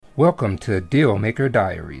Welcome to Dealmaker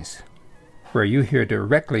Diaries, where you hear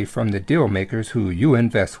directly from the deal makers who you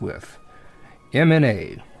invest with.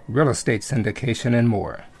 M&A, real estate syndication, and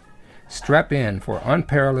more. Strap in for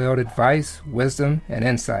unparalleled advice, wisdom, and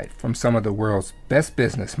insight from some of the world's best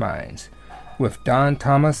business minds with Don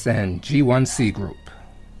Thomas and G1C Group.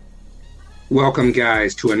 Welcome,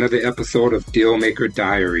 guys, to another episode of Dealmaker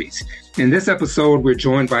Diaries. In this episode, we're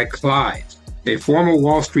joined by Clive, a former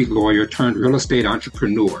Wall Street lawyer turned real estate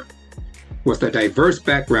entrepreneur. With a diverse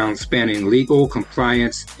background spanning legal,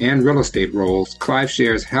 compliance, and real estate roles, Clive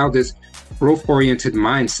shares how this growth-oriented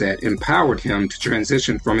mindset empowered him to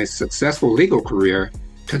transition from a successful legal career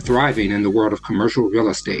to thriving in the world of commercial real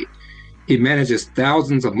estate. He manages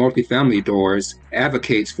thousands of multifamily doors,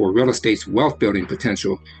 advocates for real estate's wealth-building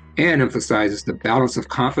potential, and emphasizes the balance of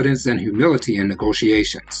confidence and humility in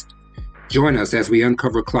negotiations. Join us as we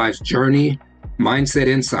uncover Clive's journey, mindset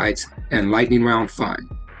insights, and lightning round fun.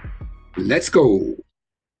 Let's go.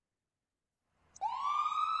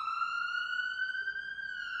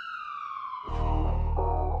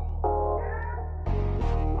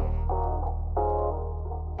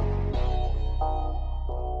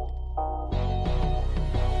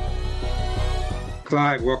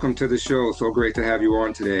 Clive, welcome to the show. So great to have you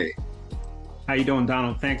on today. How you doing,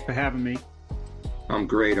 Donald? Thanks for having me. I'm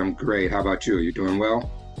great. How about you? You doing well?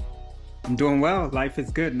 I'm doing well. Life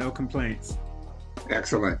is good. No complaints.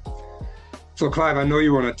 Excellent. So, Clive, I know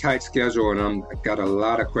you're on a tight schedule, and I've got a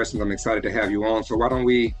lot of questions. I'm excited to have you on. So why don't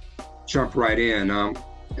we jump right in?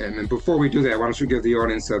 And before we do that, why don't you give the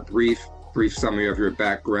audience a brief summary of your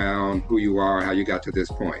background, who you are, how you got to this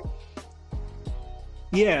point?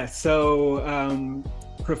 Yeah, so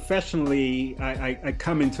professionally, I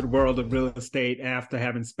come into the world of real estate after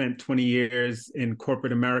having spent 20 years in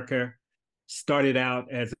corporate America. Started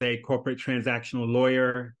out as a corporate transactional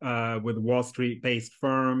lawyer with a Wall Street-based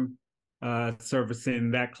firm,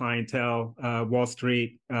 servicing that clientele, Wall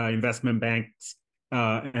Street investment banks,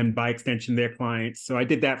 and by extension, their clients. So I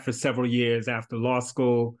did that for several years after law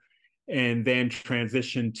school, and then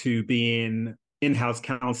transitioned to being in-house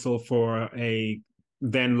counsel for a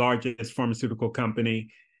then largest pharmaceutical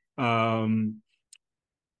company.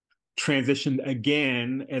 Transitioned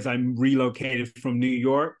again as I relocated from New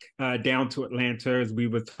York down to Atlanta, as we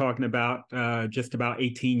were talking about just about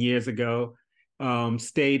 18 years ago.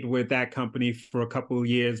 Stayed with that company for a couple of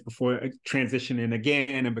years before transitioning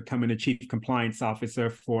again and becoming a chief compliance officer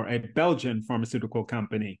for a Belgian pharmaceutical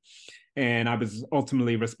company. And I was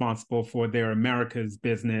ultimately responsible for their Americas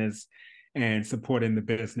business and supporting the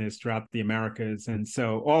business throughout the Americas. And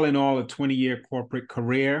so all in all, a 20-year corporate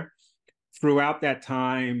career. Throughout that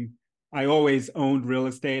time, I always owned real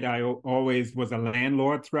estate. I always was a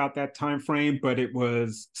landlord throughout that time frame, but it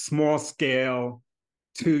was small scale,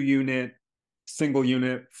 2-unit, single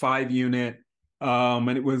unit, 5-unit.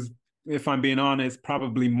 And it was, if I'm being honest,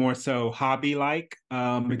 probably more so hobby-like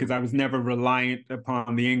because I was never reliant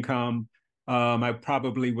upon the income. I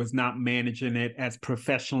probably was not managing it as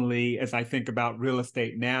professionally as I think about real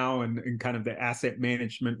estate now and kind of the asset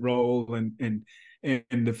management role and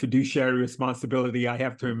the fiduciary responsibility I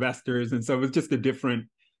have to investors. And so it was just a different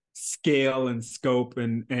scale and scope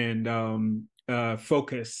and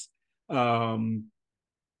focus. At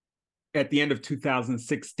the end of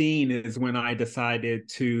 2016 is when I decided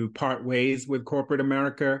to part ways with corporate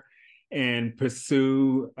America and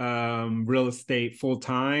pursue real estate full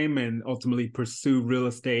time, and ultimately pursue real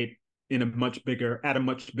estate at a much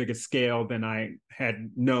bigger scale than I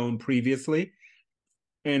had known previously.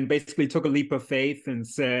 And basically took a leap of faith and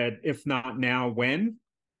said, if not now, when?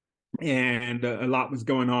 And a lot was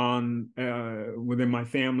going on within my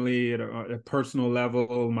family at a personal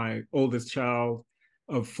level. My oldest child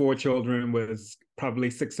of 4 children was probably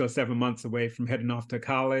 6 or 7 months away from heading off to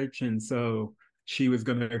college. And so she was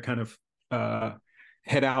going to kind of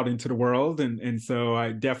head out into the world. And so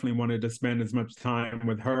I definitely wanted to spend as much time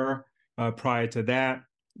with her. Prior to that,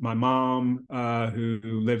 my mom, who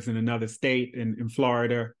lives in another state in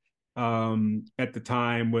Florida, at the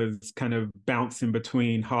time was kind of bouncing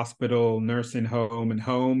between hospital, nursing home, and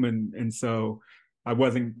home. And so I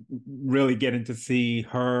wasn't really getting to see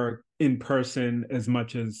her in person as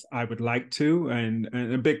much as I would like to. And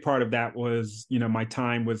a big part of that was, my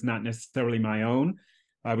time was not necessarily my own.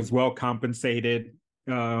 I was well compensated.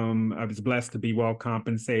 I was blessed to be well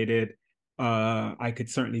compensated. I could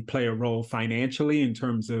certainly play a role financially in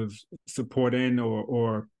terms of supporting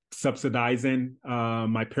or subsidizing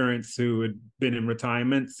my parents, who had been in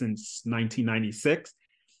retirement since 1996.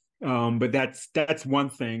 But that's one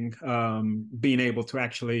thing. Being able to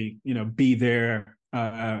actually, be there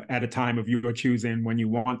at a time of your choosing when you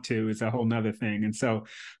want to is a whole nother thing. And so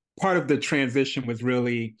part of the transition was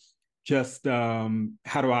really just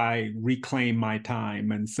how do I reclaim my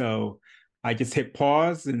time? And so I just hit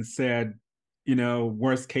pause and said,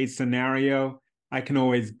 worst case scenario, I can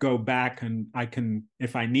always go back and I can,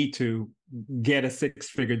 if I need to, get a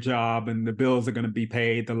six-figure job and the bills are going to be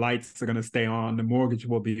paid, the lights are going to stay on, the mortgage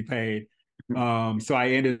will be paid. So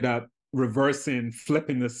I ended up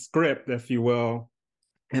flipping the script, if you will,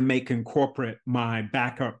 and making corporate my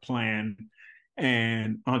backup plan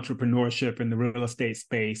and entrepreneurship in the real estate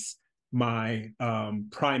space my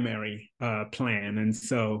primary plan. And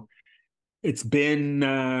so it's been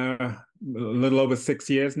a little over 6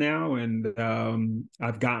 years now, and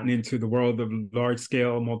I've gotten into the world of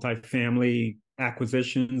large-scale multifamily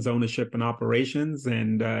acquisitions, ownership, and operations.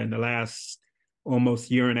 And in the last almost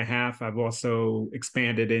year and a half, I've also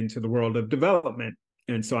expanded into the world of development.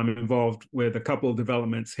 And so I'm involved with a couple of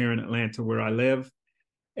developments here in Atlanta where I live.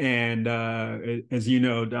 And as you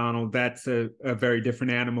know, Donald, that's a very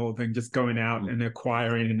different animal than just going out and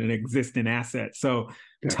acquiring an existing asset. So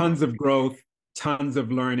tons of growth, tons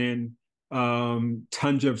of learning,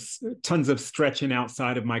 tons of stretching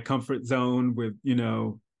outside of my comfort zone with,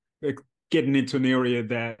 getting into an area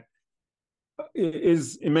that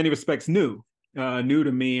is in many respects new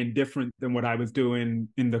to me and different than what I was doing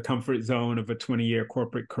in the comfort zone of a 20-year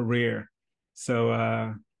corporate career.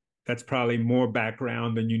 So that's probably more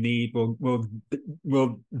background than you need. We'll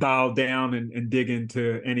dial down and dig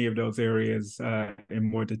into any of those areas in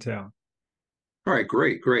more detail. All right,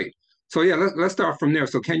 great, great. So yeah, let's start from there.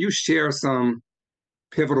 So can you share some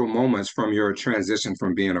pivotal moments from your transition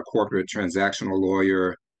from being a corporate transactional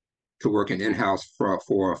lawyer to working in-house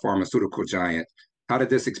for a pharmaceutical giant? How did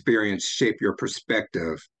this experience shape your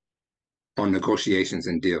perspective on negotiations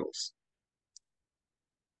and deals?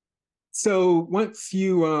 So once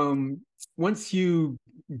you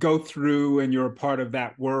go through and you're a part of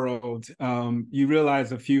that world, you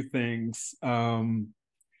realize a few things.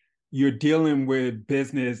 You're dealing with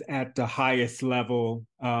business at the highest level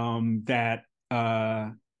that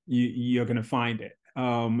you're going to find it.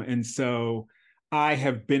 And so I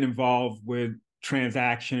have been involved with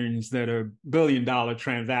transactions that are billion-dollar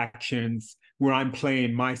transactions where I'm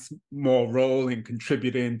playing my small role in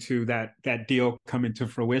contributing to that deal coming to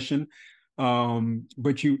fruition.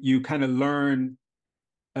 But you kind of learn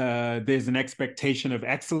there's an expectation of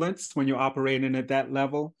excellence when you're operating at that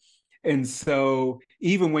level. And so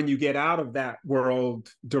even when you get out of that world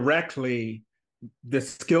directly, the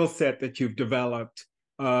skill set that you've developed,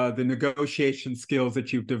 the negotiation skills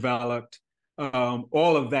that you've developed,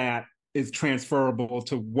 all of that is transferable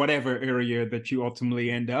to whatever area that you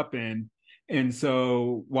ultimately end up in. And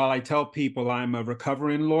so while I tell people I'm a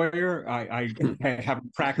recovering lawyer, I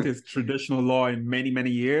haven't practiced traditional law in many, many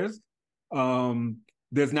years.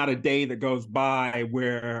 There's not a day that goes by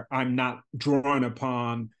where I'm not drawing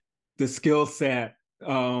upon the skill set,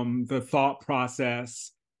 the thought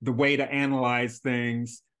process, the way to analyze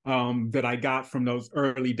things that I got from those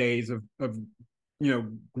early days of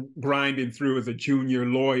grinding through as a junior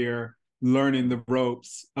lawyer, learning the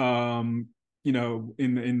ropes, in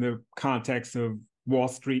the context of Wall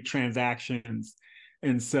Street transactions.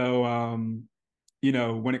 And so,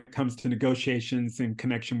 when it comes to negotiations in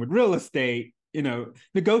connection with real estate,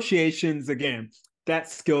 negotiations, again, that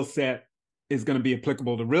skill set is going to be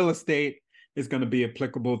applicable to real estate, is going to be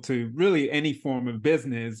applicable to really any form of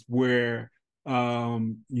business where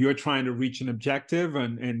you're trying to reach an objective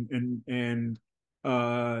and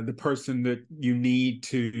the person that you need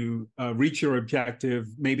to reach your objective,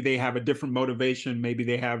 maybe they have a different motivation, maybe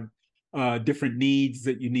they have different needs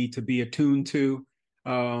that you need to be attuned to.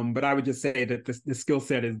 But I would just say that the skill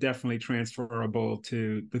set is definitely transferable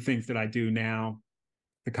to the things that I do now,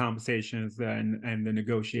 the conversations and the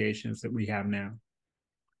negotiations that we have now.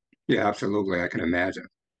 Yeah, absolutely. I can imagine.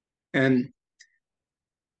 And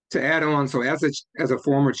to add on, so as a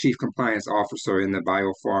former chief compliance officer in the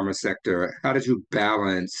biopharma sector, how did you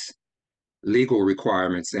balance legal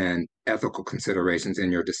requirements and ethical considerations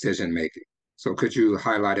in your decision making? So could you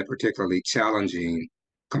highlight a particularly challenging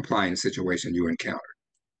compliance situation you encountered?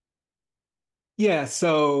 Yeah,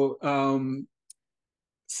 so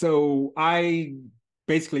I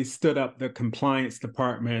basically stood up the compliance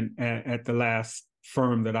department at the last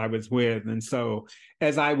firm that I was with. And so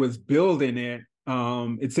as I was building it,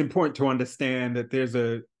 it's important to understand that there's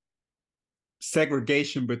a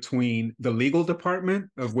segregation between the legal department,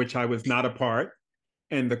 of which I was not a part,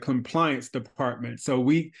 and the compliance department. So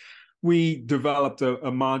we developed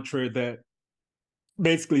a mantra that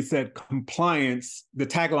basically said compliance. The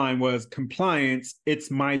tagline was compliance,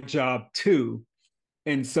 it's my job too.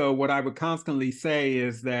 And so what I would constantly say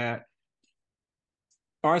is that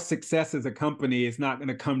our success as a company is not going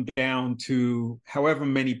to come down to however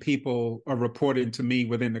many people are reported to me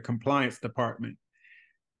within the compliance department,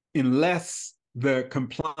 unless the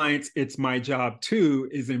compliance, it's my job too,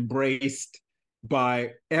 is embraced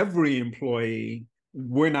by every employee.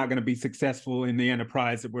 We're not going to be successful in the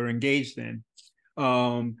enterprise that we're engaged in.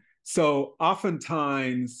 So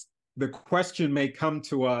oftentimes the question may come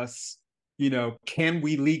to us, can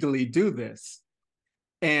we legally do this?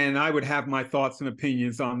 And I would have my thoughts and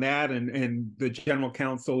opinions on that, and the general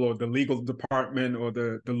counsel or the legal department or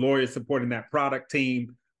the lawyer supporting that product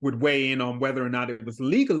team would weigh in on whether or not it was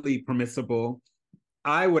legally permissible.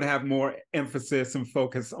 I would have more emphasis and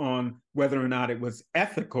focus on whether or not it was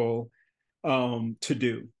ethical to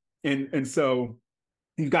do. And so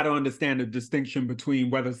you've got to understand the distinction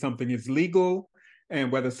between whether something is legal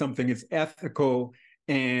and whether something is ethical.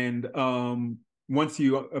 And once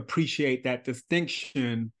you appreciate that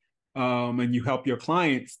distinction, and you help your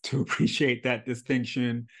clients to appreciate that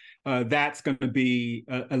distinction, that's going to be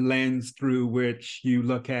a lens through which you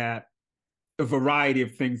look at a variety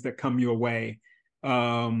of things that come your way.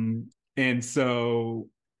 And so,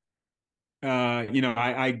 I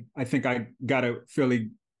think I got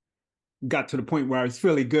to the point where I was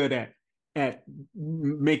fairly good at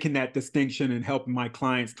making that distinction and helping my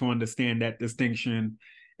clients to understand that distinction.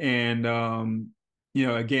 And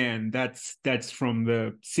again, that's from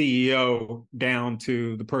the CEO down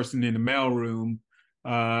to the person in the mailroom.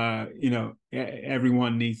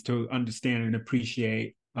 Everyone needs to understand and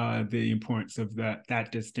appreciate the importance of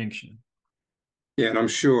that distinction. Yeah, and I'm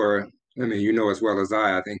sure, I mean, you know as well as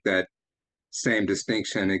I think that same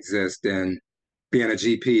distinction exists in being a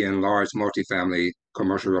GP in large multifamily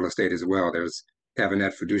commercial real estate as well. There's having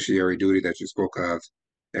that fiduciary duty that you spoke of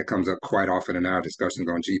that comes up quite often in our discussions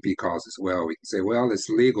on GP calls as well. We can say, well, it's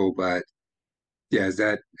legal, but yeah, is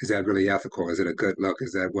that really ethical? Is it a good look?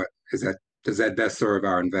 Does that best serve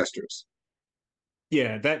our investors?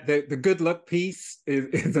 Yeah, that the good luck piece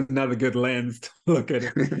is another good lens to look at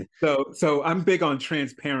it. So I'm big on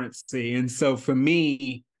transparency, and so for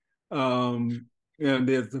me,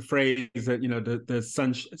 there's the phrase that the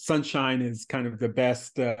sunshine is kind of the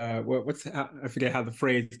best. I forget how the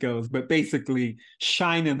phrase goes, but basically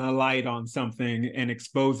shining a light on something and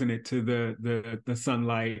exposing it to the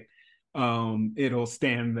sunlight. It'll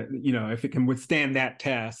stand, if it can withstand that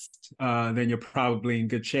test, then you're probably in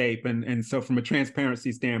good shape. And so from a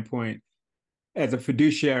transparency standpoint, as a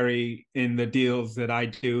fiduciary in the deals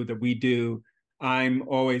that we do, I'm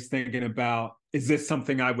always thinking about, is this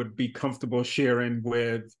something I would be comfortable sharing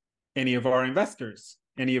with any of our investors,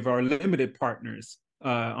 any of our limited partners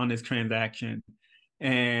on this transaction?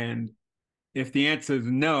 And if the answer is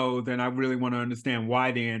no, then I really want to understand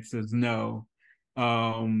why the answer is no.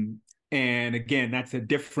 And again, that's a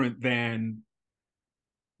different than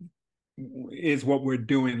is what we're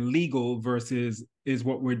doing legal versus is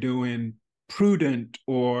what we're doing prudent,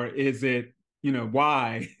 or is it,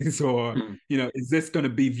 wise, or, is this going to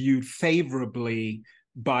be viewed favorably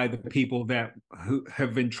by the people who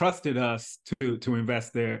have entrusted us to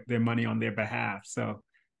invest their money on their behalf? So,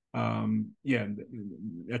 yeah,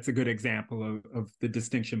 that's a good example of the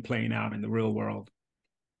distinction playing out in the real world.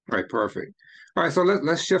 Right, perfect. All right, so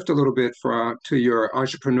let's shift a little bit to your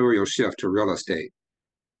entrepreneurial shift to real estate.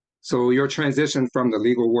 So your transition from the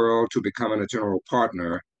legal world to becoming a general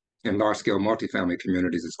partner in large-scale multifamily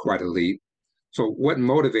communities is quite a leap. So what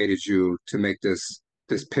motivated you to make this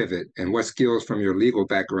pivot, and what skills from your legal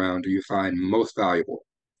background do you find most valuable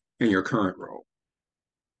in your current role?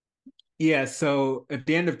 Yeah, so at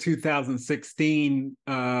the end of 2016,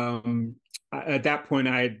 at that point,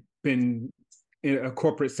 I had been a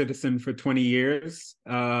corporate citizen for 20 years.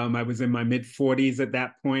 I was in my mid 40s at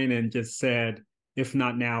that point and just said, if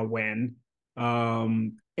not now, when?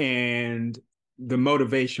 And the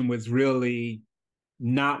motivation was really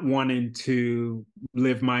not wanting to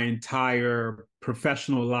live my entire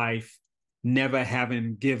professional life never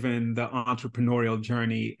having given the entrepreneurial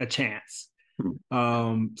journey a chance.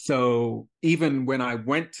 So even when I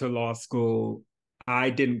went to law school, I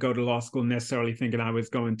didn't go to law school necessarily thinking I was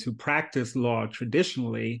going to practice law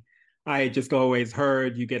traditionally. I just always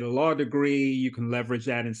heard you get a law degree, you can leverage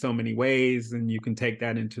that in so many ways, and you can take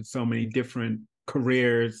that into so many different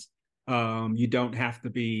careers. You don't have to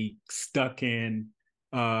be stuck in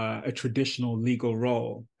a traditional legal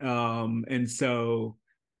role. And so,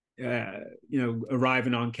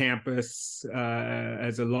 arriving on campus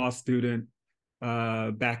as a law student,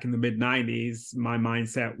 back in the mid 90s, my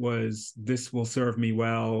mindset was this will serve me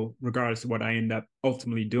well, regardless of what I end up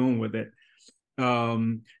ultimately doing with it.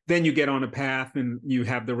 then you get on a path and you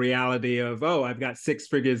have the reality of, oh, I've got 6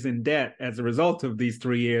 figures in debt as a result of these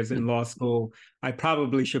 3 years in law school. I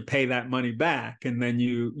probably should pay that money back. And then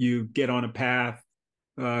you get on a path,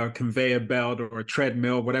 conveyor belt or a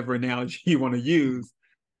treadmill, whatever analogy you want to use,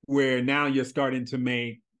 where now you're starting to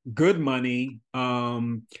make good money.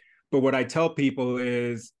 But what I tell people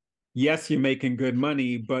is, yes, you're making good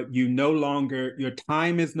money, but your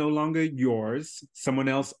time is no longer yours. Someone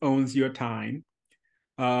else owns your time.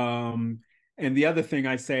 And the other thing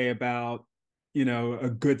I say about, a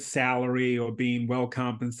good salary or being well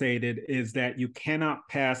compensated is that you cannot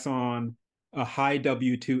pass on a high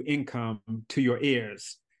W-2 income to your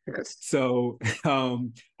heirs. Yes. So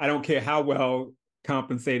I don't care how well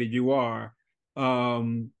compensated you are.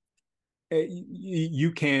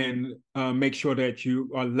 You can make sure that you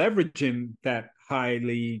are leveraging that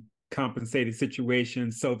highly compensated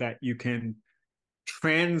situation so that you can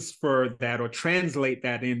transfer that or translate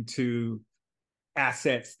that into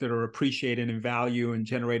assets that are appreciated in value and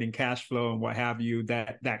generating cash flow and what have you,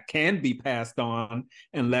 that can be passed on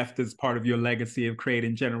and left as part of your legacy of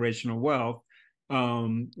creating generational wealth,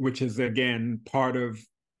 which is, again, part of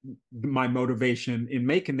my motivation in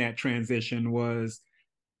making that transition was,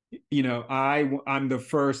 I'm the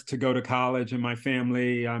first to go to college in my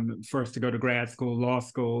family. I'm the first to go to grad school, law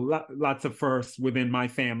school, lots of firsts within my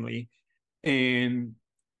family. And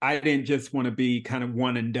I didn't just want to be kind of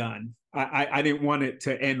one and done. I didn't want it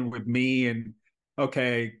to end with me and,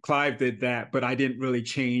 okay, Clive did that, but I didn't really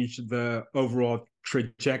change the overall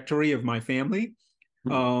trajectory of my family.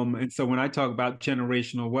 And so when I talk about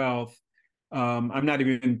generational wealth, I'm not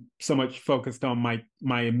even so much focused on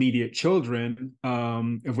my immediate children,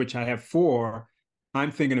 of which I have 4.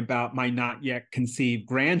 I'm thinking about my not yet conceived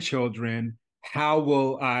grandchildren. How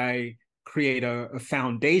will I create a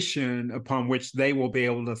foundation upon which they will be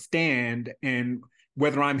able to stand? And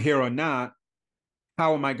whether I'm here or not,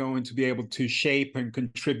 how am I going to be able to shape and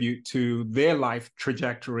contribute to their life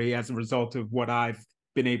trajectory as a result of what I've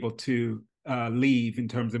been able to leave in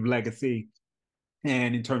terms of legacy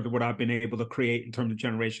and in terms of what I've been able to create in terms of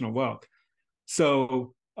generational wealth?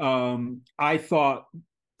 So I thought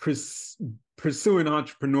pursuing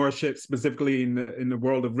entrepreneurship, specifically in the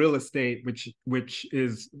world of real estate, which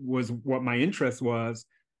was what my interest was,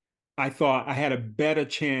 I thought I had a better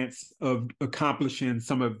chance of accomplishing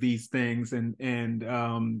some of these things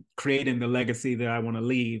and creating the legacy that I want to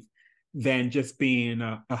leave than just being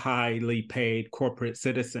a highly paid corporate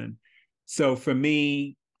citizen. So for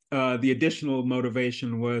me, the additional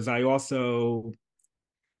motivation was I also,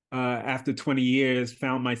 after 20 years,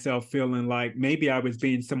 found myself feeling like maybe I was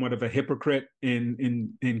being somewhat of a hypocrite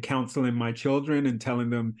in counseling my children and telling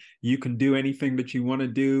them you can do anything that you want to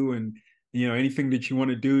do, and anything that you want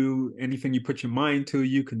to do, anything you put your mind to,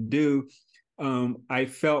 you can do. I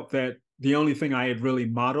felt that the only thing I had really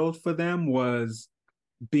modeled for them was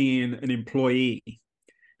being an employee,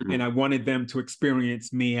 and I wanted them to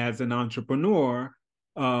experience me as an entrepreneur.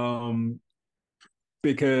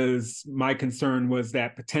 Because my concern was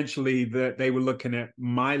that potentially that they were looking at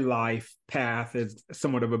my life path as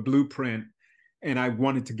somewhat of a blueprint, and I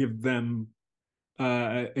wanted to give them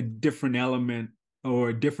a different element or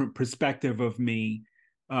a different perspective of me,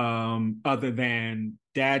 other than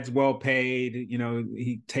dad's well paid,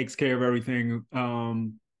 he takes care of everything,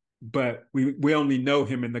 but we only know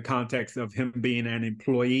him in the context of him being an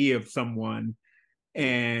employee of someone.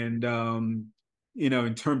 And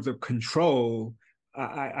in terms of control,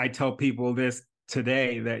 I tell people this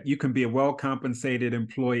today, that you can be a well-compensated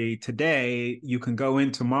employee today. You can go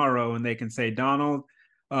in tomorrow and they can say, Donald,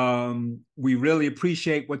 we really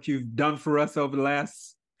appreciate what you've done for us over the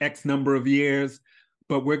last X number of years,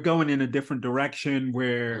 but we're going in a different direction.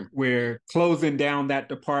 We're closing down that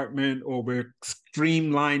department, or we're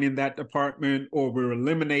streamlining that department, or we're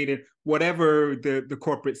eliminating whatever the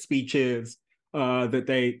corporate speech is that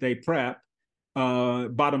they prep.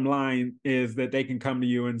 Bottom line is that they can come to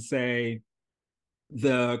you and say,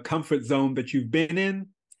 the comfort zone that you've been in,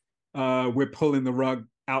 we're pulling the rug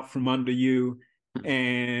out from under you,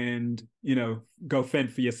 and go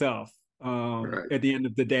fend for yourself. Right. At the end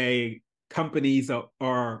of the day, companies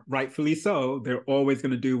are rightfully so, they're always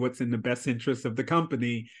going to do what's in the best interest of the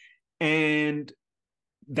company, and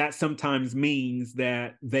that sometimes means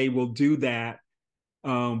that they will do that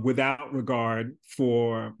without regard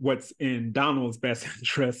for what's in Donald's best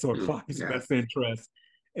interest or Clive's best interest.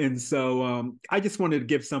 And so I just wanted to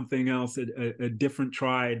give something else a different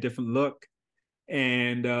try, a different look.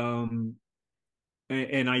 And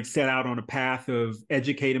I set out on a path of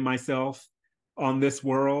educating myself on this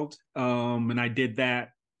world. And I did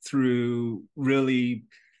that through really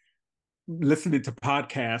listening to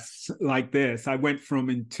podcasts like this. I went from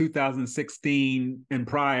in 2016 and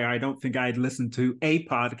prior, I don't think I'd listened to a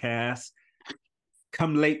podcast.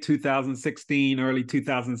 Come late 2016, early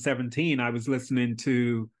 2017, I was listening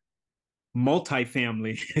to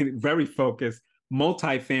multifamily, very focused,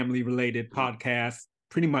 multifamily related podcasts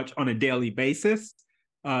pretty much on a daily basis.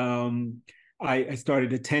 Um, I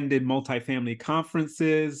started attending multifamily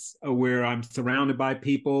conferences where I'm surrounded by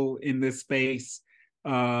people in this space,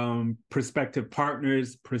 prospective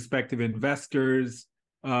partners, prospective investors.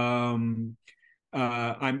 I'm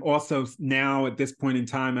also now at this point in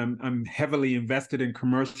time, I'm heavily invested in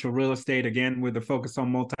commercial real estate, again with a focus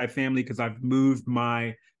on multifamily, because I've moved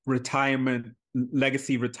my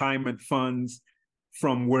legacy retirement funds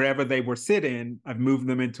from wherever they were sitting. I've moved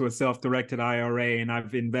them into a self-directed IRA, and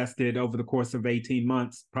I've invested over the course of 18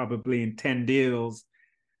 months, probably in 10 deals.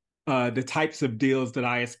 The types of deals that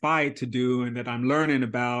I aspire to do and that I'm learning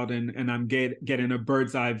about, and I'm getting a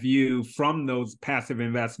bird's eye view from those passive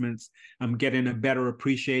investments. I'm getting a better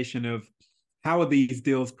appreciation of how are these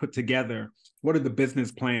deals put together? What do the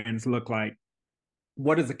business plans look like?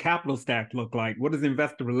 What does the capital stack look like? What does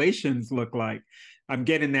investor relations look like? I'm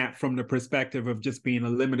getting that from the perspective of just being a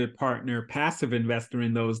limited partner, passive investor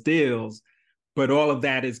in those deals. But all of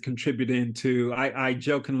that is contributing to, I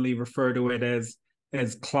jokingly refer to it as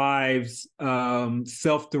Clive's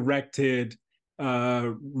self-directed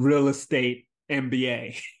real estate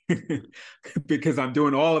MBA, because I'm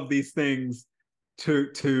doing all of these things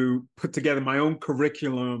to put together my own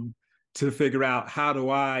curriculum to figure out how do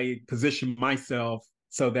I position myself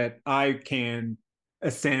so that I can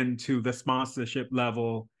ascend to the sponsorship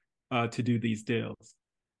level to do these deals.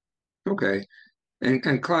 Okay.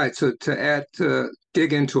 And Clyde, to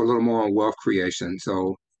dig into a little more on wealth creation.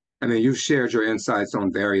 So, I mean, you've shared your insights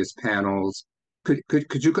on various panels.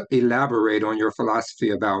 Could you elaborate on your philosophy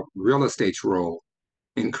about real estate's role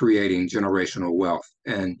in creating generational wealth?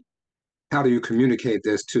 And how do you communicate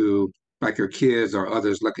this to like your kids or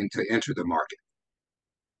others looking to enter the market?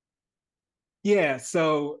 Yeah,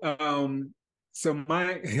 so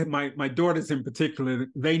my daughters in particular,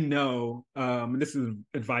 they know, and this is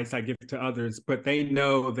advice I give to others, but they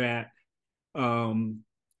know that um,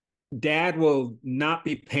 dad will not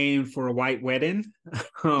be paying for a white wedding.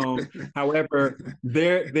 However,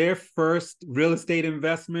 their first real estate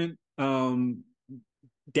investment,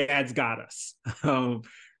 dad's got us.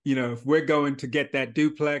 If we're going to get that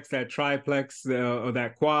duplex, that triplex, or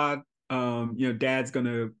that quad, dad's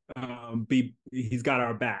gonna he's got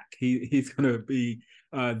our back. He's gonna be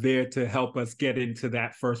there to help us get into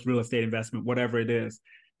that first real estate investment, whatever it is.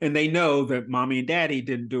 And they know that mommy and daddy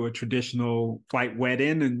didn't do a traditional white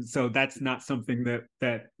wedding, and so that's not something that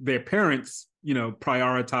their parents,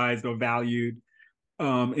 prioritized or valued.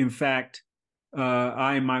 In fact,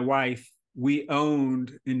 I and my wife, we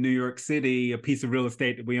owned in New York City a piece of real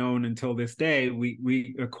estate that we own until this day.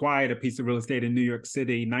 We acquired a piece of real estate in New York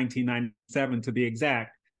City, 1997 to be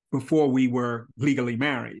exact, before we were legally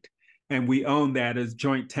married. And we owned that as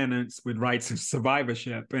joint tenants with rights of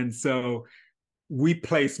survivorship. And so we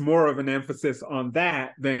place more of an emphasis on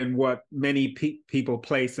that than what many people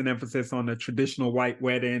place an emphasis on a traditional white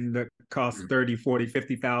wedding that costs 30, 40,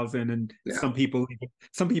 50,000. And Yeah. some people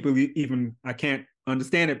even, I can't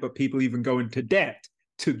understand it, but people even go into debt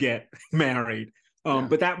to get married.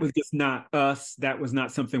 But that was just not us. That was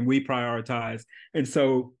not something we prioritized. And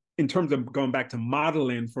so in terms of going back to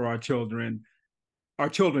modeling for our children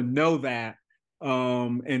know that.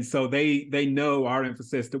 And so they know our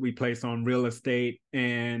emphasis that we place on real estate,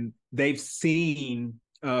 and they've seen,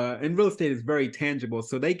 and real estate is very tangible.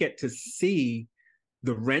 So they get to see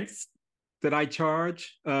the rents that I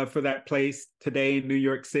charge for that place today in New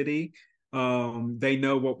York City. They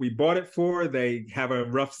know what we bought it for. They have a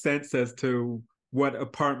rough sense as to what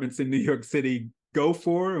apartments in New York City go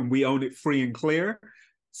for, and we own it free and clear.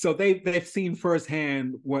 So they've seen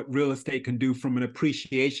firsthand what real estate can do from an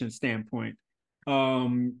appreciation standpoint.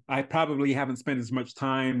 I probably haven't spent as much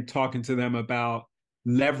time talking to them about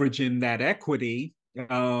leveraging that equity,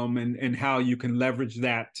 and how you can leverage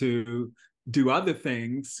that to do other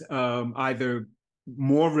things, either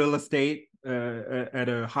more real estate at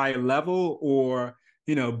a higher level, or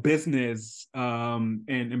business,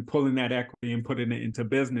 and pulling that equity and putting it into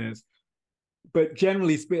business. But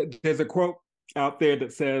generally, there's a quote out there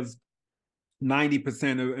that says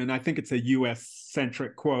 90% of, and I think it's a US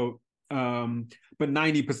centric quote, but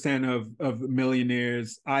 90% of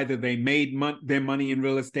millionaires, either they made their money in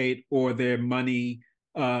real estate, or their money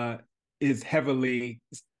is heavily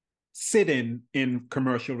sitting in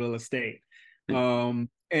commercial real estate.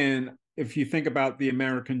 And if you think about the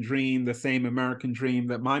American dream, the same American dream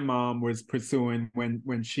that my mom was pursuing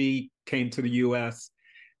when she came to the U.S.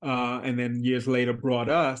 And then years later brought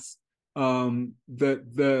us,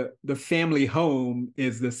 the family home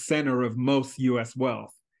is the center of most U.S.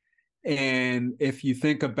 wealth. And if you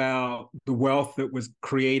think about the wealth that was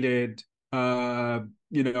created, in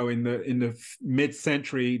the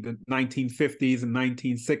mid-century, the 1950s and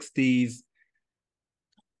 1960s,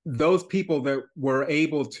 those people that were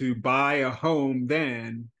able to buy a home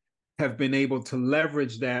then have been able to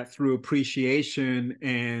leverage that through appreciation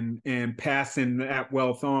and passing that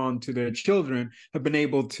wealth on to their children, have been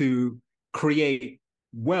able to create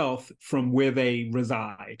wealth from where they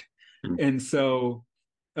reside. Mm-hmm. And so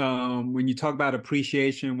when you talk about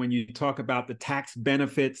appreciation, when you talk about the tax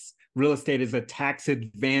benefits, real estate is a tax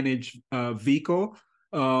advantage vehicle,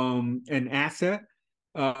 an asset.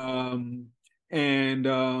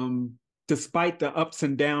 Despite the ups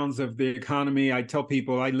and downs of the economy, I tell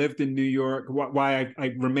people I lived in New York, why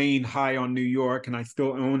I remain high on New York, and I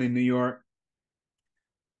still own in New York.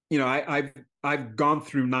 You know, I've gone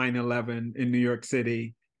through 9/11 in New York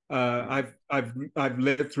City. I've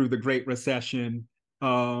lived through the Great Recession.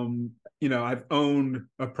 I've owned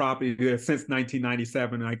a property there since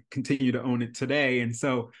 1997. I continue to own it today, and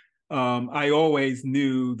so I always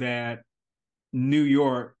knew that New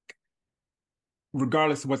York,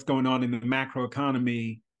 regardless of what's going on in the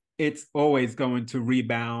macroeconomy, it's always going to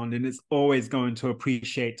rebound and it's always going to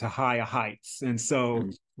appreciate to higher heights. And so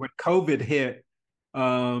when COVID hit,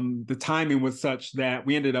 the timing was such that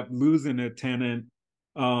we ended up losing a tenant.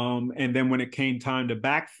 And then when it came time to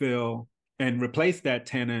backfill and replace that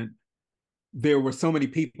tenant, there were so many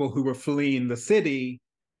people who were fleeing the city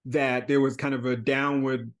that there was kind of a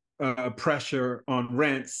downward pressure on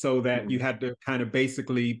rents, so that you had to kind of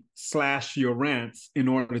basically slash your rents in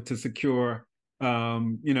order to secure,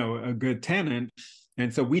 a good tenant.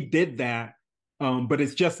 And so we did that. But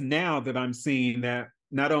it's just now that I'm seeing that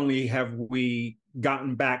not only have we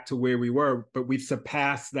gotten back to where we were, but we've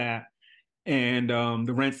surpassed that. And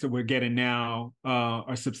the rents that we're getting now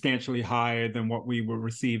are substantially higher than what we were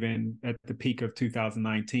receiving at the peak of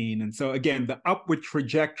 2019. And so again, the upward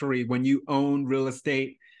trajectory when you own real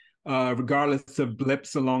estate, regardless of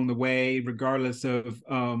blips along the way, regardless of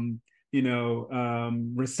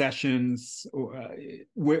recessions,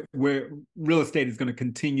 where real estate is going to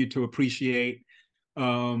continue to appreciate.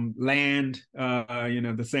 Land,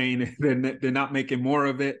 the saying, they're not making more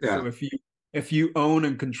of it. Yeah. So if you own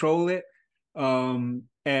and control it,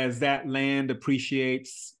 as that land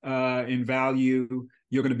appreciates in value,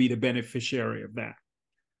 you're going to be the beneficiary of that.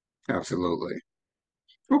 Absolutely.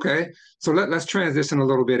 Okay, so let's transition a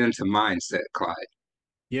little bit into mindset, Clyde.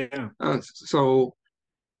 Yeah. So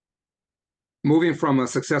moving from a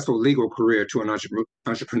successful legal career to an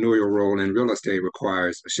entrepreneurial role in real estate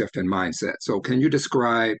requires a shift in mindset. So can you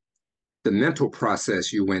describe the mental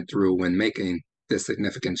process you went through when making this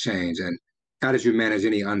significant change, and how did you manage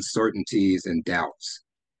any uncertainties and doubts?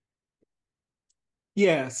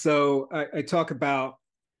 Yeah, so I talk about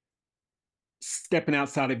stepping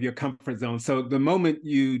outside of your comfort zone. So the moment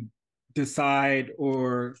you decide,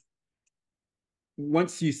 or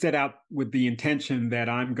once you set out with the intention that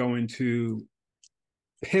I'm going to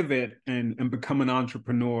pivot and become an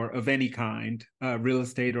entrepreneur of any kind, real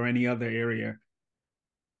estate or any other area,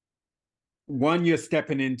 one, you're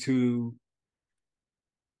stepping into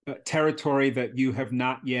territory that you have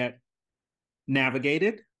not yet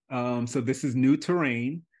navigated. So this is new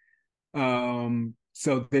terrain.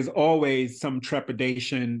 So there's always some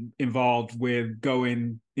trepidation involved with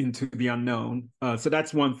going into the unknown. So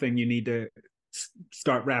that's one thing you need to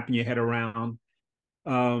start wrapping your head around.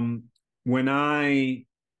 When I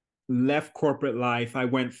left corporate life, I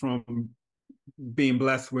went from being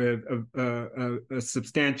blessed with a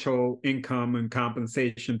substantial income and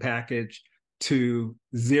compensation package to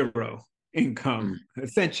zero income,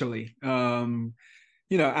 essentially,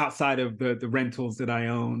 outside of the rentals that I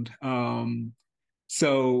owned.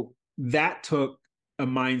 So that took a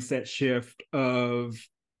mindset shift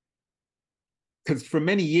because for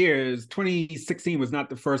many years, 2016 was not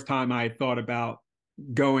the first time I thought about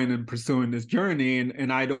going and pursuing this journey.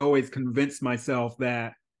 And I'd always convinced myself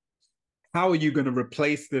that, how are you going to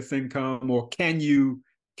replace this income, or can you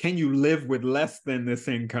live with less than this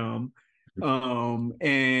income?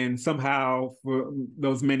 And somehow for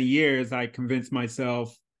those many years, I convinced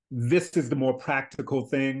myself, this is the more practical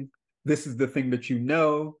thing. This is the thing that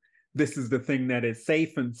this is the thing that is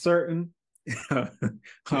safe and certain.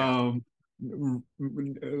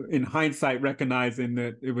 in hindsight recognizing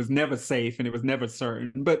that it was never safe and it was never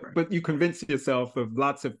certain. But you convince yourself of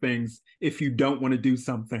lots of things. If you don't want to do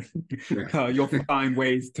something, you'll find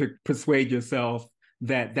ways to persuade yourself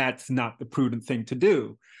that that's not the prudent thing to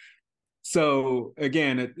do. So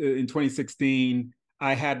again, in 2016,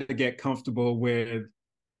 I had to get comfortable with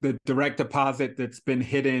the direct deposit that's been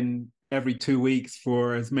hidden every 2 weeks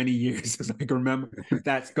for as many years as I can remember.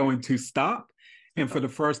 That's going to stop. And for the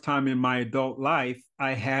first time in my adult life,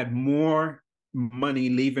 I had more money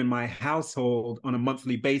leaving my household on a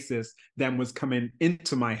monthly basis than was coming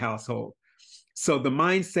into my household. So the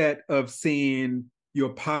mindset of seeing your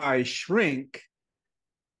pie shrink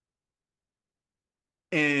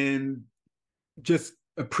and just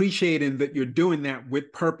appreciating that you're doing that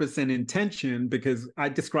with purpose and intention, because I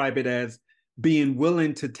describe it as being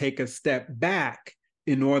willing to take a step back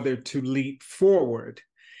in order to leap forward.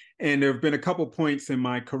 And there have been a couple points in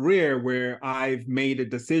my career where I've made a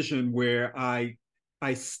decision where I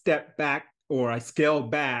step back or I scale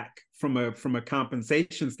back from a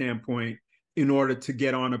compensation standpoint in order to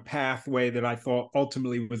get on a pathway that I thought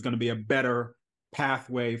ultimately was going to be a better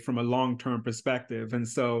pathway from a long-term perspective. And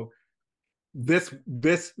so this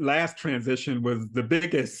last transition was the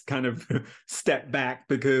biggest kind of step back,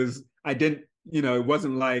 because I didn't, it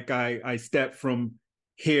wasn't like I stepped from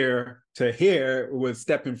here to here. It was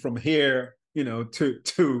stepping from here,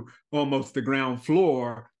 to almost the ground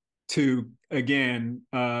floor to, again,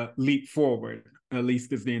 leap forward, at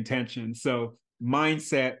least is the intention. So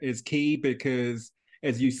mindset is key, because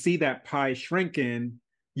as you see that pie shrinking,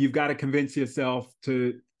 you've got to convince yourself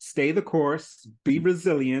to stay the course, be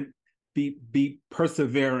resilient, be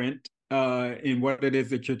perseverant in what it is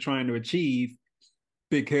that you're trying to achieve.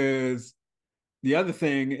 Because the other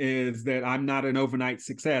thing is that I'm not an overnight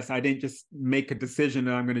success. I didn't just make a decision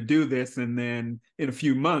that I'm going to do this, and then in a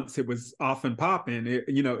few months it was off and popping.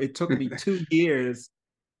 It took me 2 years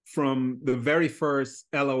from the very first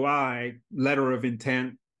LOI, letter of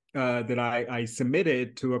intent, that I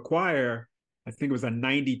submitted to acquire. I think it was a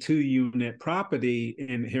 92 unit property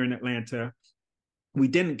here in Atlanta. We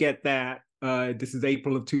didn't get that. This is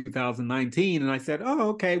April of 2019. And I said, oh,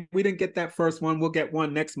 okay, we didn't get that first one. We'll get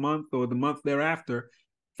one next month or the month thereafter.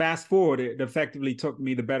 Fast forward, it effectively took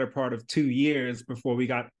me the better part of 2 years before we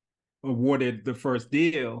got awarded the first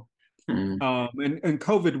deal. Mm-hmm. And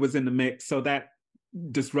COVID was in the mix. So that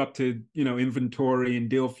disrupted, inventory and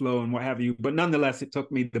deal flow and what have you. But nonetheless, it took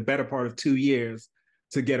me the better part of 2 years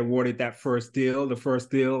to get awarded that first deal. The first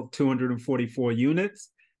deal, 244 units.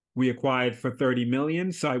 We acquired for 30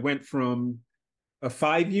 million. So I went from a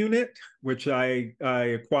 5 unit, which I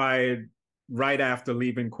acquired right after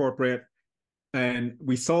leaving corporate, and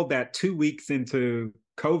we sold that 2 weeks into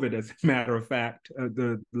COVID, as a matter of fact.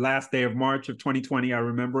 The last day of March of 2020, I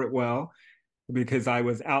remember it well, because I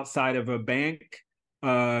was outside of a bank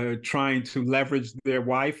trying to leverage their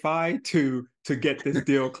Wi-Fi to get this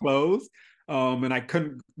deal closed. And I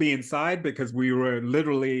couldn't be inside because we were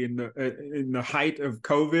literally in the height of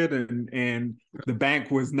COVID, and the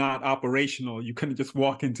bank was not operational. You couldn't just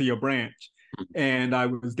walk into your branch. And I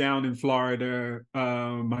was down in Florida.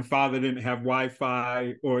 My father didn't have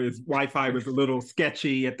Wi-Fi, or his Wi-Fi was a little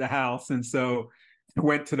sketchy at the house. And so I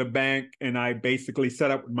went to the bank and I basically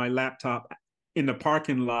set up with my laptop in the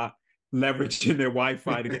parking lot, leveraging their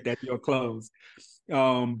Wi-Fi to get that deal closed.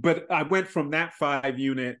 But I went from that 5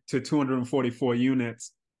 unit to 244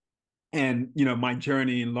 units. And, my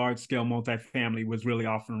journey in large scale multifamily was really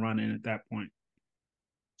off and running at that point.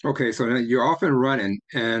 Okay, so now you're off and running.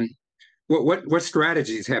 And what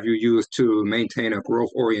strategies have you used to maintain a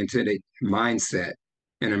growth-oriented mindset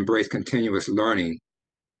and embrace continuous learning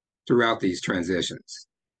throughout these transitions?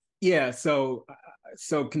 Yeah, so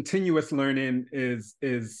continuous learning is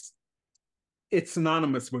it's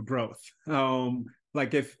synonymous with growth.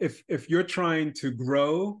 Like if you're trying to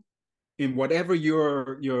grow in whatever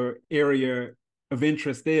your area of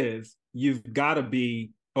interest is, you've got to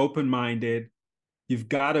be open-minded. You've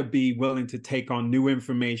got to be willing to take on new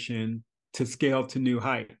information to scale to new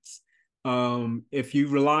heights. If you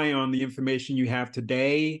rely on the information you have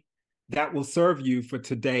today, that will serve you for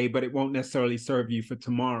today, but it won't necessarily serve you for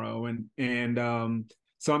tomorrow.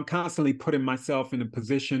 So I'm constantly putting myself in a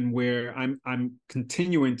position where I'm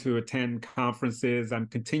continuing to attend conferences. I'm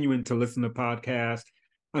continuing to listen to podcasts.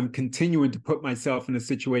 I'm continuing to put myself in a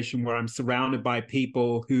situation where I'm surrounded by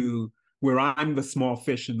people where I'm the small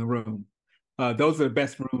fish in the room. Those are the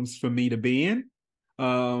best rooms for me to be in.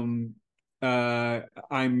 I'm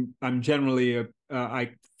generally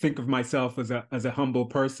I think of myself as a humble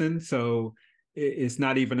person. So it's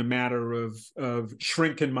not even a matter of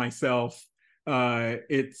shrinking myself.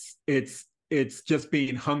 It's it's just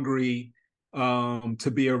being hungry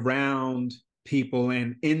to be around people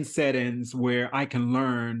and in settings where I can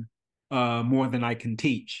learn more than I can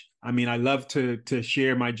teach. I mean, I love to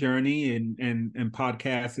share my journey, and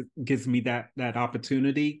podcast, it gives me that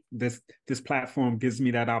opportunity. This platform gives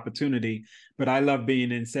me that opportunity. But I love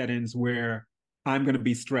being in settings where I'm going to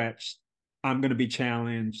be stretched, I'm going to be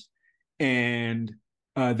challenged, and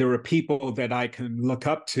there are people that I can look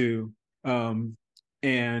up to,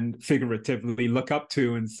 and figuratively look up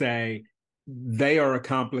to and say, they are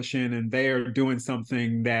accomplishing and they are doing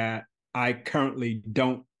something that I currently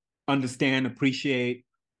don't understand, appreciate,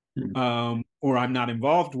 or I'm not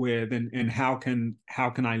involved with, and how can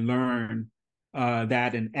I learn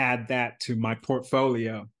that and add that to my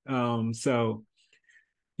portfolio? So,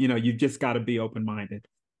 you've just got to be open-minded.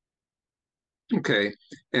 Okay.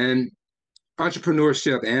 And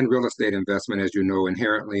entrepreneurship and real estate investment, as you know,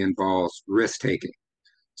 inherently involves risk taking.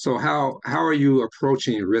 So how are you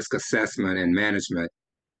approaching risk assessment and management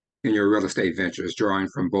in your real estate ventures, drawing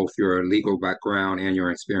from both your legal background and your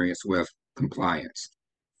experience with compliance?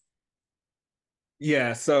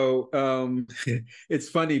 Yeah, so it's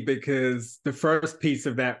funny because the first piece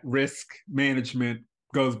of that risk management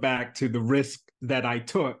goes back to the risk that I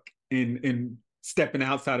took in stepping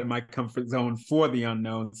outside of my comfort zone for the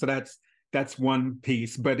unknown. So that's one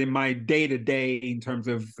piece. But in my day to day, in terms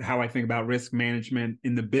of how I think about risk management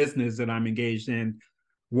in the business that I'm engaged in,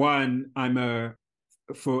 one,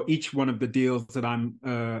 for each one of the deals that I'm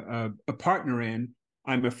a partner in,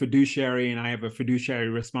 I'm a fiduciary, and I have a fiduciary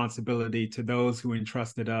responsibility to those who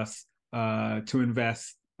entrusted us to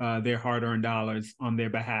invest their hard-earned dollars on their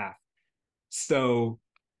behalf. So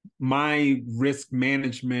my risk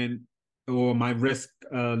management, or my risk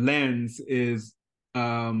lens, is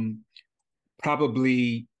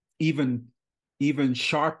probably even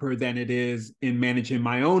sharper than it is in managing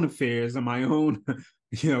my own affairs and my own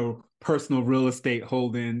personal real estate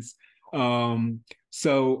holdings.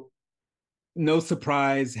 So no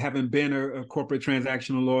surprise, having been a corporate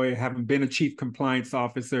transactional lawyer, having been a chief compliance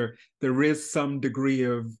officer, there is some degree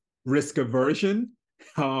of risk aversion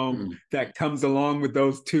that comes along with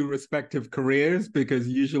those two respective careers, because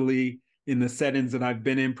usually in the settings that I've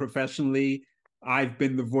been in professionally, I've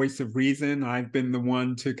been the voice of reason. I've been the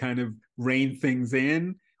one to kind of rein things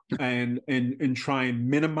in and try and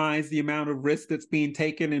minimize the amount of risk that's being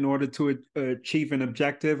taken in order to achieve an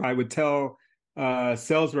objective. I would tell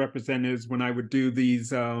sales representatives, when I would do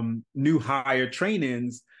these new hire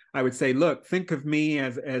trainings, I would say, look, think of me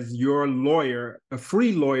as your lawyer, a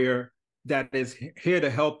free lawyer that is here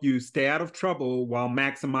to help you stay out of trouble while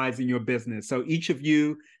maximizing your business. So each of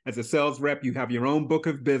you, as a sales rep, you have your own book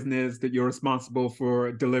of business that you're responsible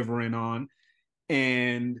for delivering on.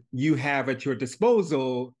 And you have at your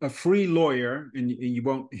disposal a free lawyer, and you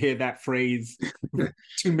won't hear that phrase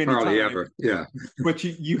too many Hardly times. ever, yeah. But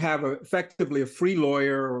you have effectively a free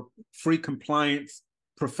lawyer or free compliance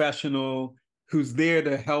professional who's there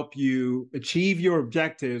to help you achieve your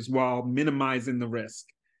objectives while minimizing the risk.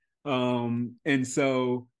 And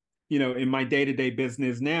so, in my day-to-day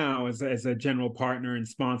business now, as a general partner and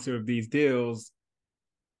sponsor of these deals,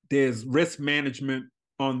 there's risk management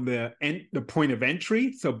on the point of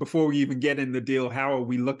entry. So before we even get in the deal, how are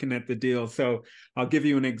we looking at the deal? So I'll give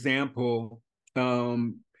you an example.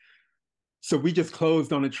 So we just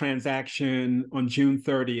closed on a transaction on June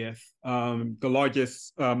 30th, the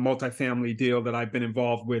largest multifamily deal that I've been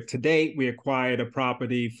involved with to date. We acquired a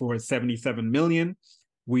property for $77 million.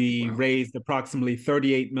 We raised approximately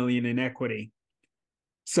 $38 million in equity.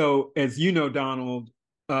 So as you know, Donald,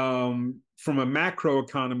 from a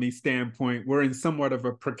macroeconomy standpoint, we're in somewhat of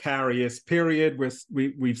a precarious period where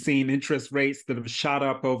we've seen interest rates that have shot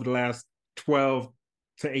up over the last 12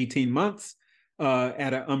 to 18 months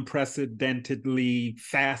at an unprecedentedly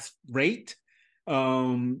fast rate.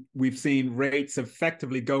 We've seen rates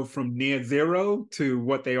effectively go from near zero to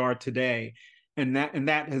what they are today. And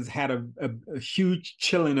that has had a huge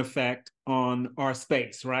chilling effect on our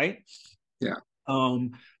space, right? Yeah.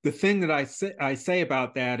 The thing that I say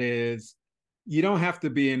about that is, you don't have to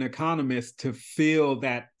be an economist to feel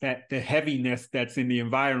that the heaviness that's in the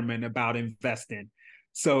environment about investing.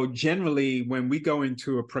 So generally, when we go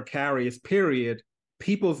into a precarious period,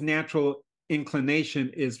 people's natural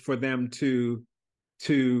inclination is for them to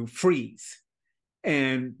freeze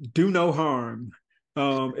and do no harm.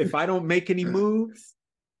 If I don't make any moves,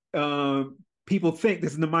 people think,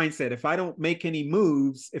 this is the mindset, if I don't make any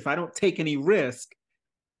moves, if I don't take any risk,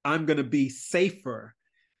 I'm going to be safer.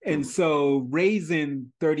 And so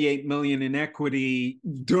raising $38 million in equity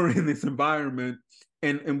during this environment,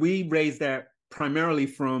 and we raised that primarily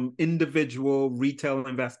from individual retail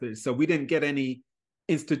investors. So we didn't get any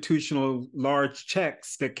institutional large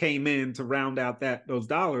checks that came in to round out those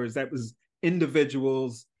dollars. That was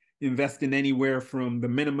individuals investing anywhere from the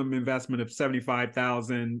minimum investment of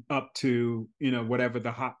 75,000 up to, whatever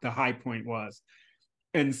the high point was.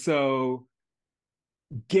 And so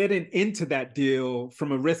getting into that deal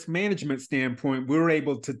from a risk management standpoint, we were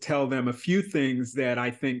able to tell them a few things that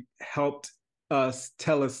I think helped us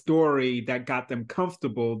tell a story that got them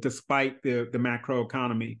comfortable despite the macro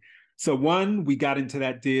economy. So one, we got into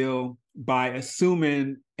that deal by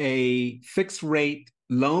assuming a fixed rate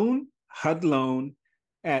loan, HUD loan,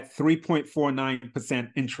 at 3.49%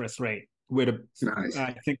 interest rate with Nice.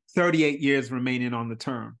 I think 38 years remaining on the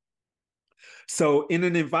term. So in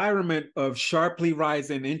an environment of sharply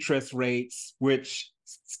rising interest rates, which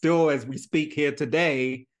still, as we speak here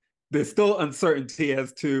today, there's still uncertainty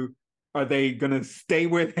as to, are they going to stay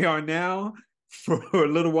where they are now for a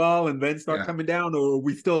little while and then start coming down? Or are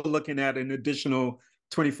we still looking at an additional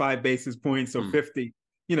 25 basis points or 50?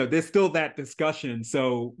 There's still that discussion.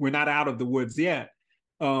 So we're not out of the woods yet.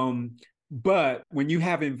 But when you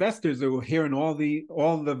have investors who are hearing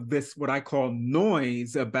all of this, what I call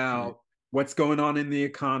noise about what's going on in the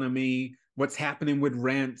economy, what's happening with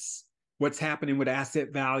rents, what's happening with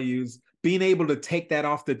asset values, being able to take that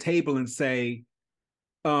off the table and say,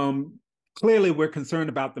 clearly we're concerned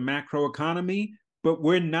about the macro economy, but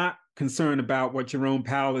we're not concerned about what Jerome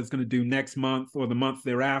Powell is going to do next month or the month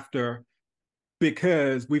thereafter,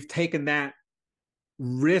 because we've taken that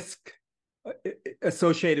risk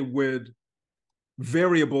associated with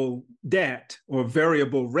variable debt or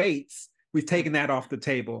variable rates, we've taken that off the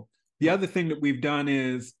table. The other thing that we've done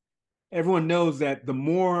is, everyone knows that the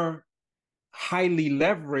more highly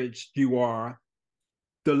leveraged you are,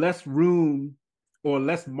 the less room or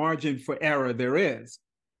less margin for error there is.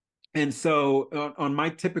 And so on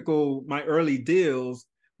my early deals,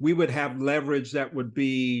 we would have leverage that would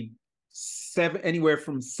be anywhere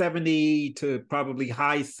from 70 to probably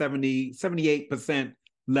high 78%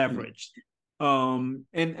 leveraged. And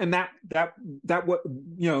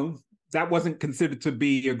that wasn't considered to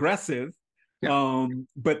be aggressive.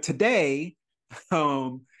 But today,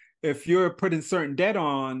 if you're putting certain debt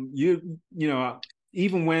on,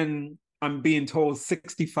 even when I'm being told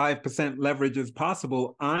 65% leverage is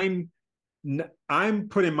possible, I'm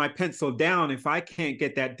putting my pencil down if I can't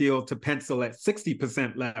get that deal to pencil at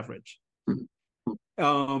 60% leverage.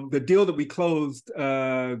 The deal that we closed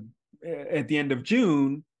at the end of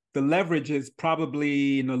June, the leverage is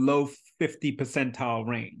probably in the low 50 percentile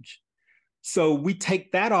range. So we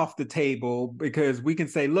take that off the table because we can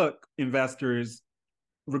say, look, investors,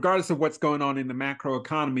 regardless of what's going on in the macro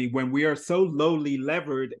economy, when we are so lowly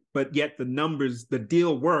levered, but yet the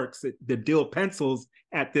deal works, the deal pencils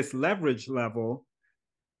at this leverage level,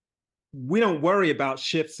 we don't worry about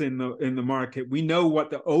shifts in the market. We know what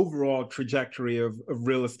the overall trajectory of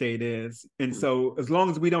real estate is. And so as long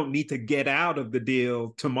as we don't need to get out of the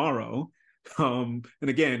deal tomorrow, and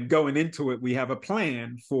again, going into it, we have a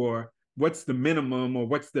plan for what's the minimum or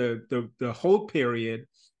what's the hold period.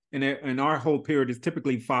 And our hold period is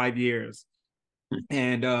typically 5 years.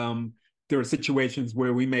 And there are situations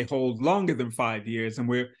where we may hold longer than 5 years. And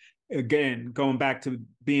we're, again, going back to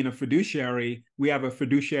being a fiduciary, we have a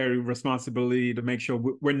fiduciary responsibility to make sure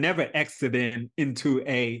we're never exiting into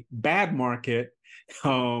a bad market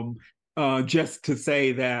just to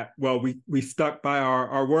say that, well, we stuck by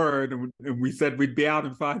our word and we said we'd be out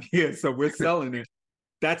in 5 years, so we're selling it.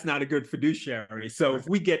 That's not a good fiduciary. So if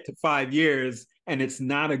we get to 5 years and it's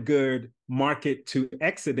not a good market to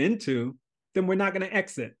exit into, then we're not going to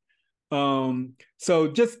exit. So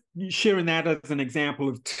just sharing that as an example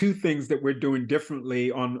of two things that we're doing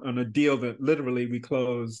differently on a deal that literally we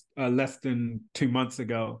closed less than 2 months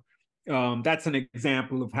ago. That's an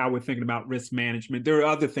example of how we're thinking about risk management. There are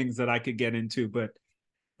other things that I could get into, but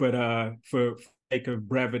for sake of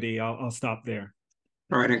brevity, I'll stop there.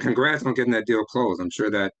 All right, and congrats on getting that deal closed. I'm sure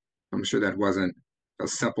that wasn't a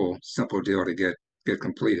simple deal to get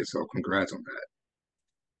completed. So congrats on that.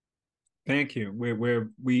 Thank you.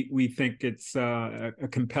 We think it's a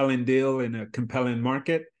compelling deal in a compelling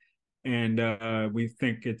market, and we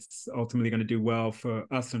think it's ultimately going to do well for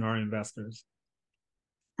us and our investors.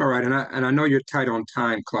 All right, and I know you're tight on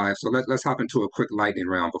time, Clive. So let's hop into a quick lightning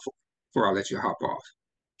round before I let you hop off.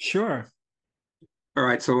 Sure. All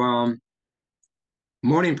right, so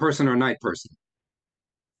morning person or night person?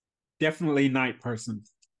 Definitely night person.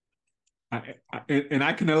 And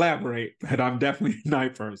I can elaborate, but I'm definitely a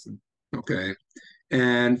night person. Okay.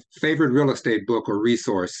 And favorite real estate book or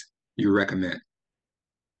resource you recommend?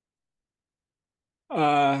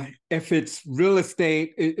 If it's real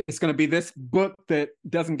estate, it's going to be this book that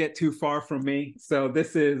doesn't get too far from me. So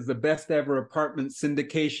this is the best ever apartment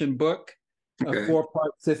syndication book, a Okay.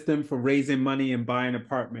 4-part system for raising money and buying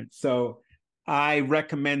apartments. So I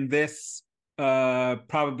recommend this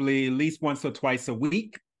probably at least once or twice a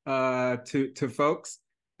week to folks.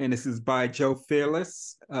 And this is by Joe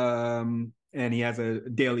Fearless. And he has a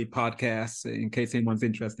daily podcast in case anyone's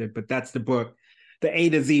interested. But that's the book, the A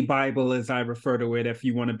to Z Bible, as I refer to it, if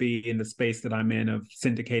you want to be in the space that I'm in of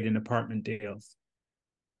syndicating apartment deals.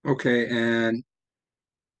 Okay. And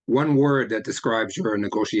one word that describes your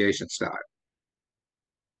negotiation style.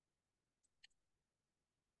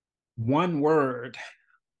 One word: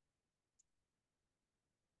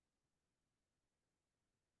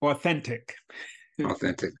 authentic.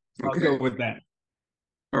 Authentic. I'll go Okay. with that.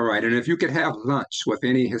 All right. And if you could have lunch with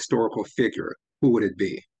any historical figure, who would it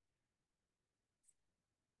be?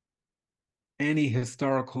 Any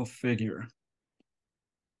historical figure.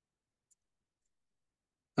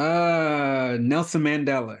 Nelson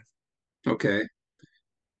Mandela. Okay.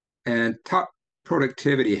 And top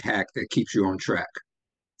productivity hack that keeps you on track.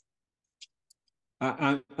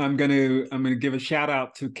 I'm gonna give a shout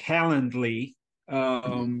out to Calendly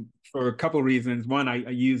Mhm. for a couple of reasons. One, I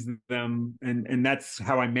use them, and that's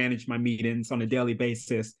how I manage my meetings on a daily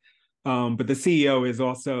basis. But the CEO is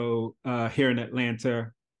also here in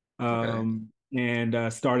Atlanta, Okay.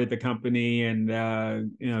 and started the company, and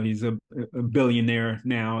he's a billionaire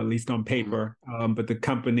now, at least on Mhm. paper. But the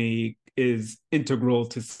company is integral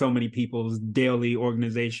to so many people's daily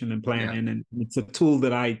organization and Yeah. planning, and it's a tool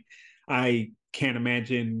that I can't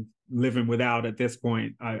imagine living without at this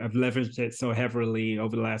point. I've leveraged it so heavily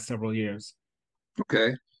over the last several years.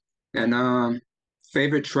 Okay. And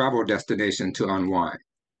favorite travel destination to unwind.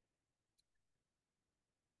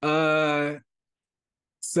 Uh,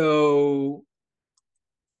 so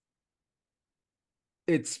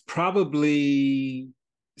it's probably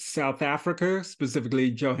South Africa, specifically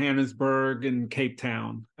Johannesburg and Cape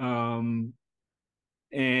Town.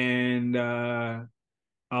 And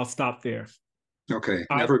I'll stop there. Okay.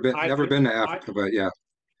 I, Never either, been to I, Africa, but yeah.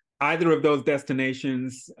 either of those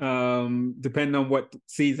destinations, depending on what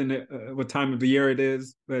season, what time of the year it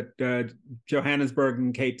is. But Johannesburg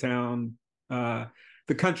and Cape Town,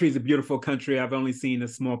 the country is a beautiful country. I've only seen a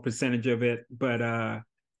small percentage of it, but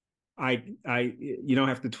you don't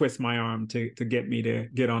have to twist my arm to get me to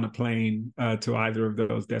get on a plane to either of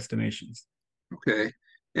those destinations. Okay.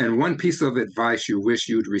 And one piece of advice you wish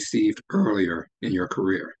you'd received earlier in your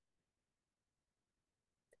career.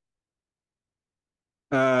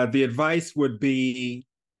 The advice would be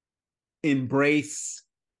embrace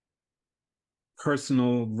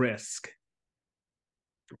personal risk.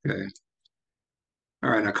 Okay. All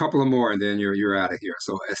right, a couple of more and then you're out of here.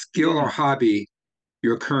 So a skill or Yeah. hobby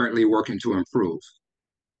you're currently working to improve.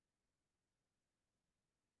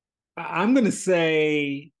 I'm going to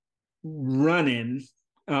say running.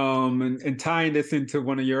 And tying this into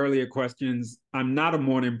one of your earlier questions, I'm not a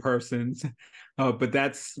morning person, but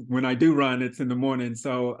that's when I do run, it's in the morning.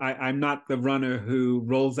 So I'm not the runner who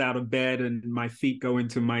rolls out of bed and my feet go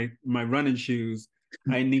into my running shoes.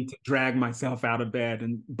 I need to drag myself out of bed.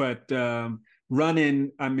 But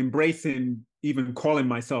running, I'm embracing even calling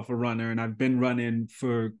myself a runner, and I've been running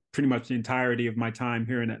for pretty much the entirety of my time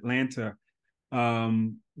here in Atlanta.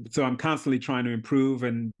 Um, so I'm constantly trying to improve.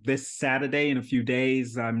 And this Saturday, in a few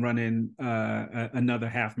days, I'm running another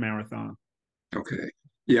half marathon. Okay.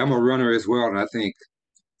 Yeah, I'm a runner as well, and I think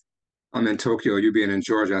I'm in Tokyo, you being in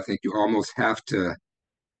Georgia, I think you almost have to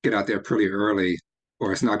get out there pretty early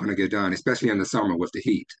or it's not going to get done, especially in the summer with the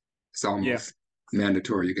heat. It's Yeah, almost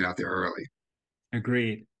mandatory you get out there early.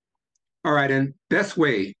 agreed. All right, and best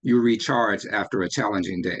way you recharge after a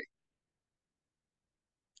challenging day.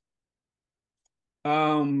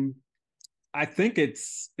 Um, I think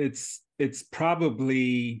it's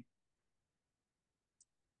probably,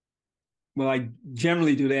 well, I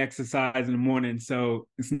generally do the exercise in the morning, so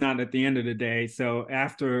it's not at the end of the day. So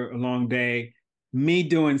after a long day, me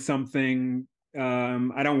doing something,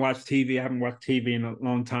 I don't watch TV. I haven't watched TV in a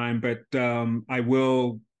long time, but I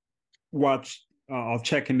will watch. I'll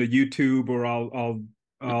check into YouTube, or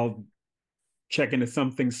I'll check into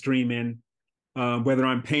something streaming, whether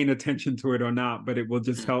I'm paying attention to it or not. But it will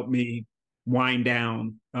just help me wind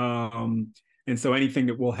down. And so anything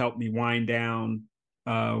that will help me wind down,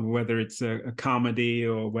 whether it's a comedy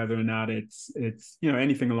or whether or not it's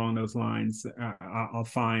anything along those lines, I'll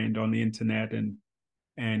find on the internet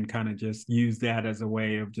and kind of just use that as a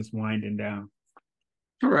way of just winding down.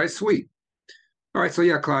 All right, sweet. All right, so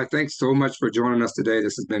yeah, Clyde, thanks so much for joining us today.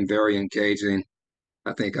 This has been very engaging.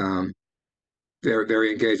 I think very,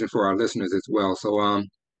 very engaging for our listeners as well. So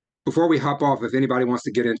before we hop off, if anybody wants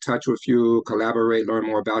to get in touch with you, collaborate, learn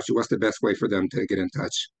more about you, what's the best way for them to get in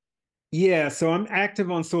touch? Yeah, so I'm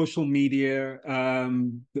active on social media,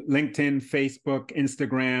 LinkedIn, Facebook,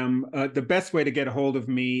 Instagram. The best way to get a hold of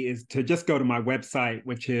me is to just go to my website,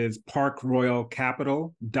 which is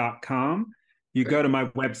parkroyalcapital.com. You go to my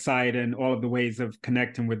website and all of the ways of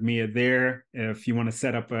connecting with me are there. If you want to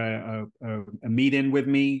set up a meeting with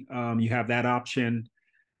me, you have that option.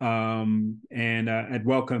 And I'd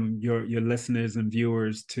welcome your listeners and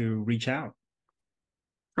viewers to reach out.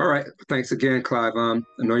 All right. Thanks again, Clive. I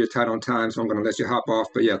know you're tight on time, so I'm going to let you hop off.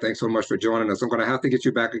 But yeah, thanks so much for joining us. I'm going to have to get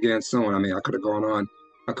you back again soon. I mean, I could have gone on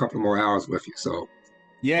a couple more hours with you. So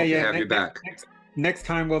yeah, to have you back. Next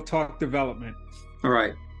time we'll talk development. All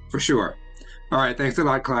right, for sure. All right. Thanks a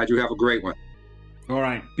lot, Clyde. You have a great one. All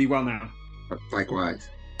right. Be well now. Likewise.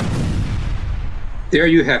 There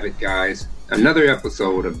you have it, guys. Another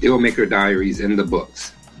episode of Dealmaker Diaries in the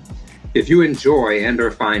books. If you enjoy and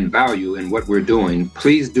or find value in what we're doing,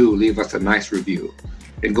 please do leave us a nice review.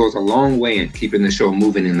 It goes a long way in keeping the show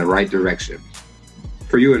moving in the right direction.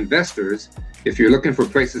 For you investors, if you're looking for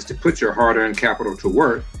places to put your hard-earned capital to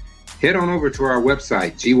work, head on over to our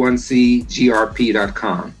website,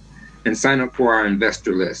 g1cgrp.com, and sign up for our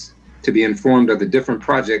investor list to be informed of the different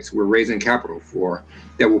projects we're raising capital for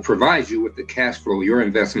that will provide you with the cash flow your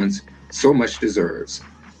investments so much deserves.